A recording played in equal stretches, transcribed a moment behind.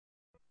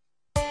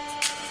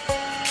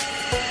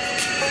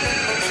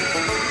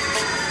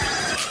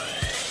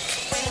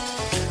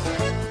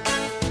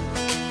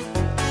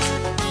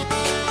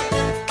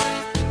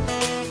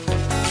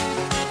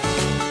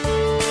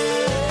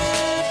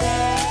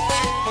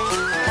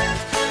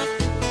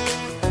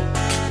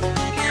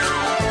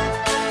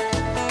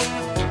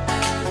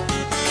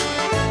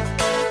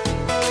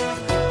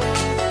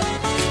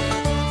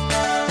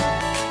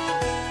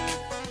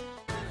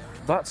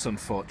That's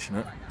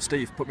unfortunate.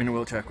 Steve, put me in a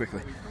wheelchair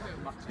quickly.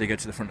 They go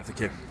to the front of the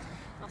queue.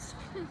 That's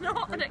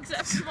not an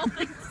acceptable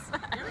thing to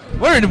say.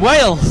 We're in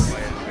Wales!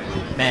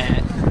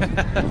 Man.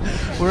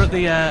 We're at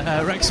the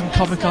Wrexham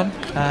Comic-Con.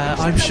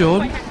 I'm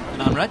Sean.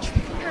 And I'm Reg.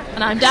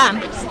 And I'm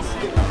Dan.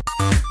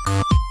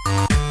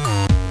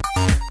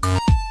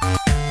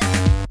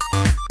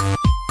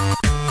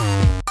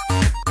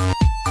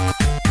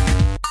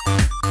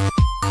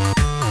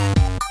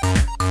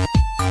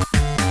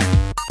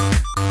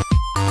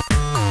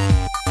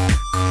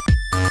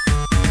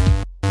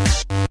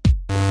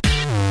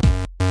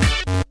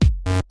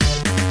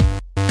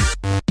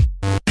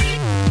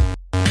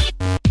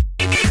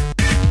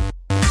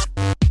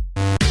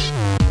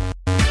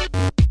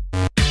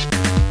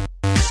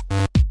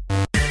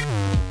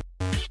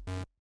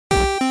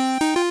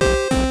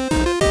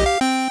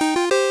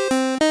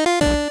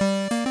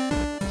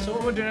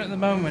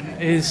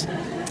 Is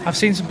I've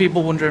seen some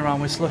people wandering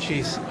around with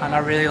slushies, and I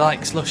really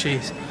like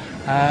slushies.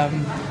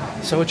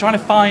 So we're trying to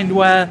find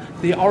where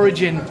the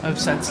origin of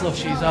said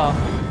slushies are.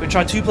 We've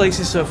tried 2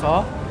 places so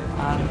far,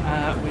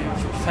 and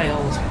we've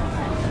failed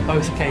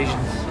both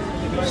occasions.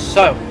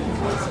 So,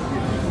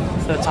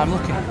 3rd time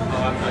looking.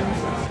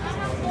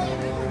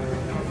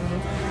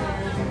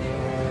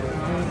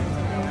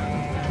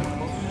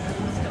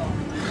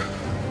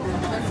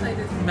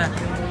 Meh.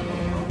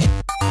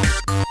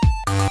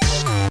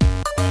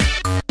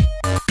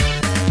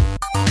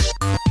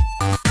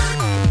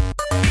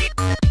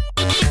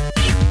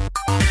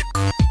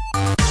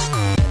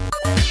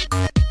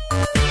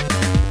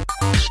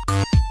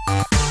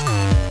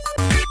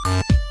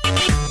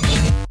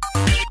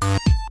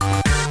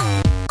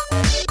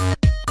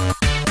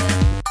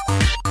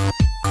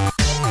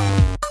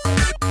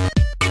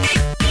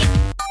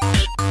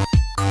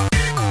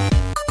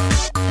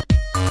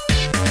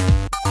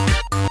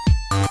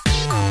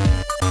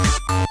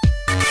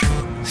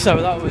 So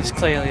that was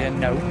clearly a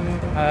no.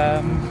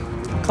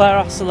 Claire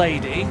asked the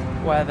lady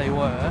where they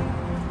were,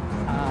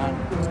 and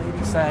the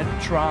lady said,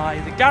 try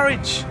the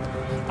garage.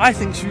 I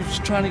think she was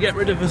just trying to get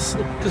rid of us,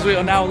 because we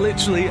are now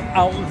literally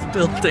out of the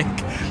building.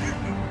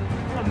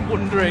 I'm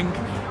wandering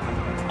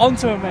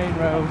onto a main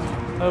road,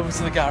 over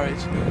to the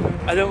garage.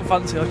 I don't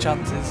fancy our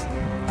chances,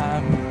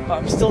 but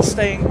I'm still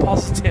staying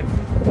positive.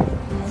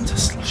 Onto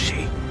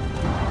Slushie.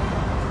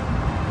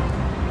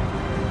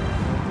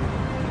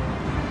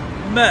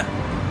 Meh.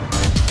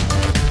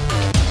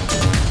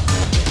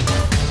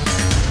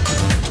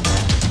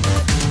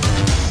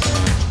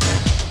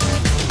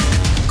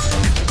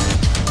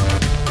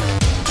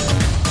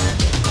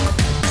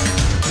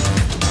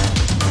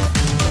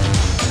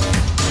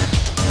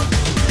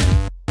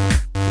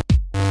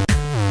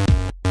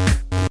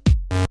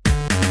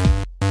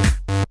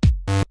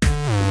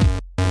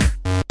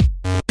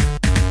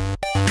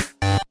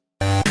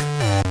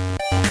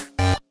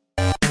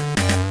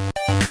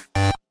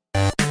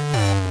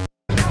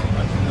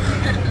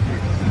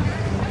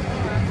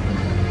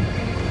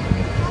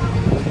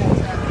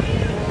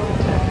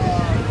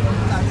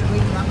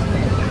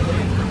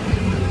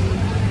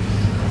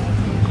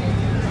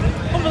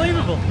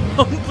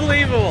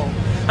 Unbelievable!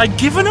 I'd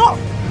given up!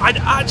 I'd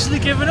actually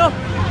given up!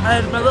 I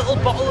had my little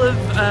bottle of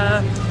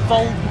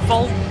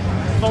Volvic.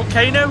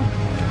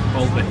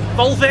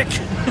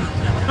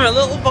 My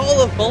little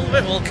bottle of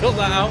Volvic, we'll cut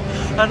that out.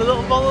 I had a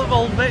little bottle of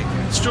Volvic,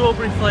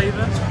 strawberry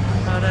flavour,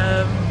 and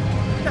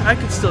yeah, I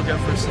could still go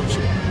for a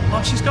slushie.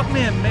 Oh, she's got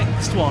me a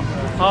mixed one,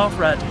 half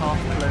red, half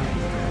blue.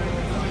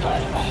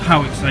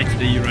 How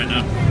excited are you right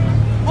now?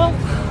 Well,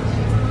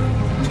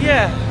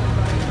 yeah.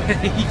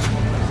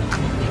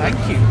 Thank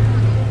you.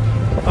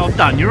 Oh,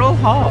 Dan, you're all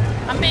hot.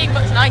 I'm being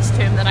much nicer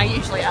to him than I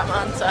usually am,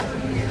 aren't I?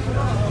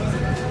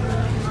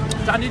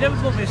 Dan, you never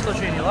bought me a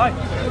slushie in your life.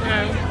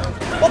 No.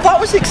 Well, that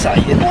was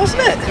exciting,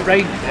 wasn't it? It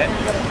rained a bit.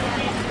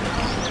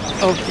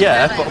 Oh,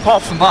 yeah, but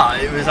apart from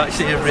that, it was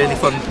actually a really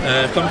fun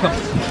Comic-Con.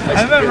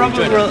 I met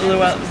Robert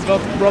Llewellyn.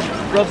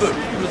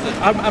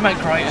 I meant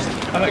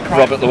Crichton. I meant Crichton.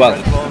 Robert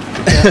Llewellyn.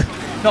 Yeah.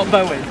 Not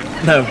Bowen.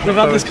 No, we've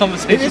had this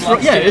conversation. It's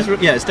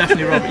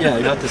definitely Robert. Yeah,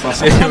 we had this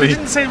last year. I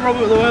didn't say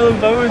Robert Llewellyn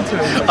Bowen to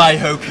him. I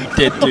hope you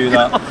did do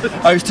that.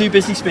 I was too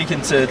busy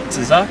speaking to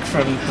Zach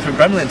from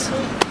Gremlins.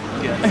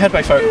 Yeah. I had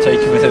my photo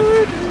taken with him.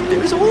 It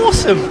was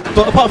awesome.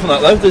 But apart from that,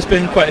 though, there's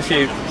been quite a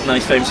few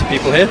nice, famous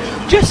people here.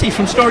 Jesse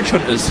from Storage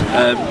Hunters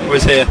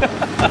was here.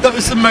 That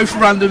was the most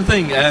random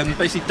thing.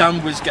 Basically,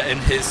 Dan was getting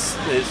his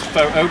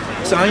photo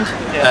signed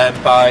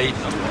by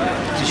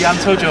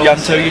Ianto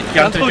Jones.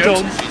 Ianto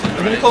Jones.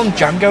 I'm going to call him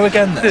Django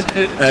again then.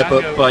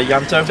 But by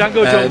Ianto.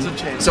 Django Jones and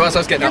Chin. So as I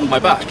was getting out of my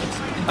back,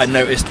 I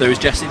noticed there was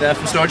Jesse there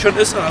from Storage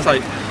Hunters, and I was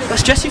like,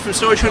 that's Jesse from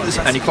Storage Hunters.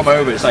 And he come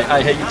over, it's like,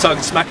 I hear you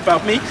talking smack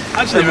about me.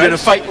 Actually, we're going to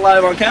fight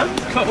live on cam.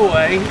 Cut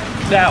away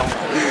now.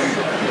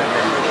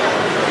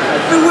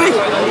 No way!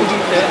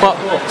 What?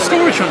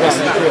 Storage Hunters?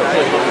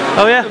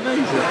 Oh yeah?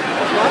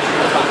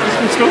 He's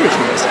from Storage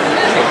Hunters.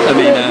 I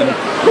mean,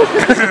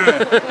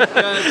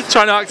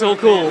 trying to act all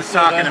cool.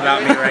 Talking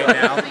about me right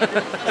now.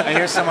 I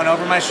hear someone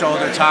over my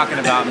shoulder talking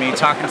about me,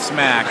 talking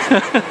smack.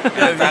 And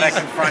I thought I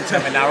confront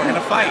him, and now we're going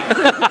to fight.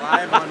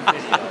 Live on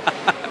video.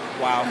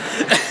 Wow.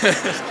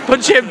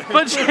 Punch him!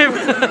 Punch him!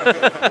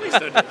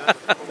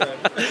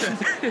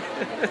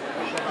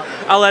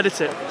 I'll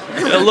edit it.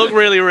 It'll look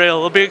really real.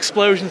 There'll be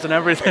explosions and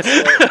everything.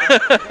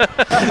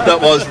 That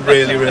was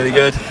really, really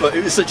good. But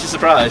it was such a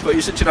surprise. But he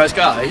was such a nice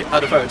guy.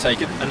 Had a photo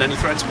taken, and then he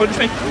threatened to punch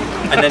me.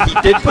 And then he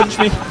did punch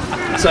me.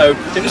 So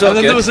it was all And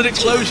then good. there was an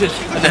explosion.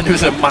 And then there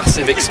was a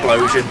massive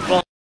explosion.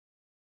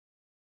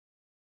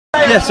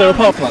 Yeah, so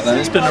apart from that then,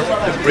 it's been a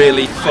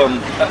really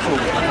fun,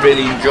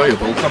 really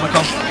enjoyable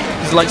Comic-Con.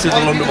 Because like the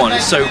London one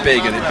is so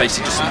big and it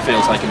basically just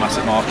feels like a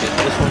massive market.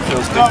 This one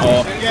feels a bit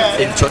more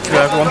in touch with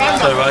everyone,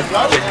 so I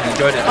genuinely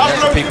enjoyed it. And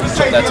also people who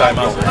took their time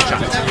out and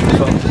chatted to you as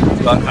well,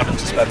 without having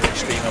to spend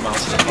extreme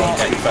amounts of time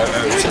getting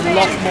photos. It's a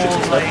lot more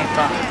laid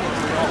back.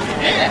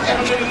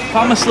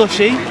 Found my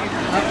slushie.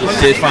 I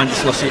did find a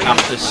Slushie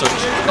after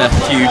such a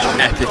huge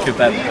epic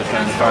event. I was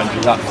trying to find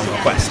that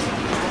quest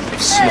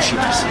of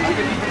slushies.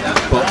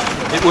 But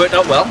it worked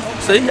out well.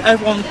 See,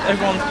 everyone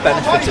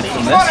benefited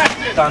from this.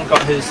 Dan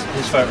got his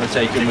photo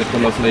taken with the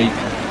lovely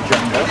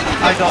Django.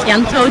 I got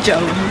Ianto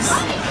Jones.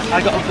 I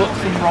got a book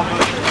from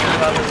Robert.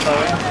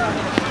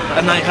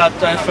 And they had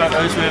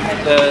photos with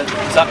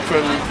Zach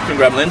from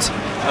Gremlins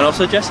and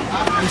also Jesse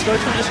from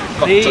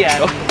Torchwood. The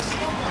end.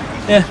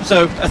 Yeah,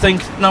 so I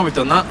think now we've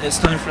done that, it's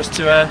time for us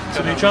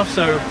to mooch off.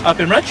 So I've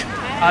been Reg.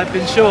 I've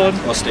been Sean.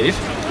 Or Steve.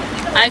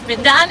 I've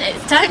been Dan.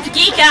 It's time to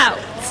geek out.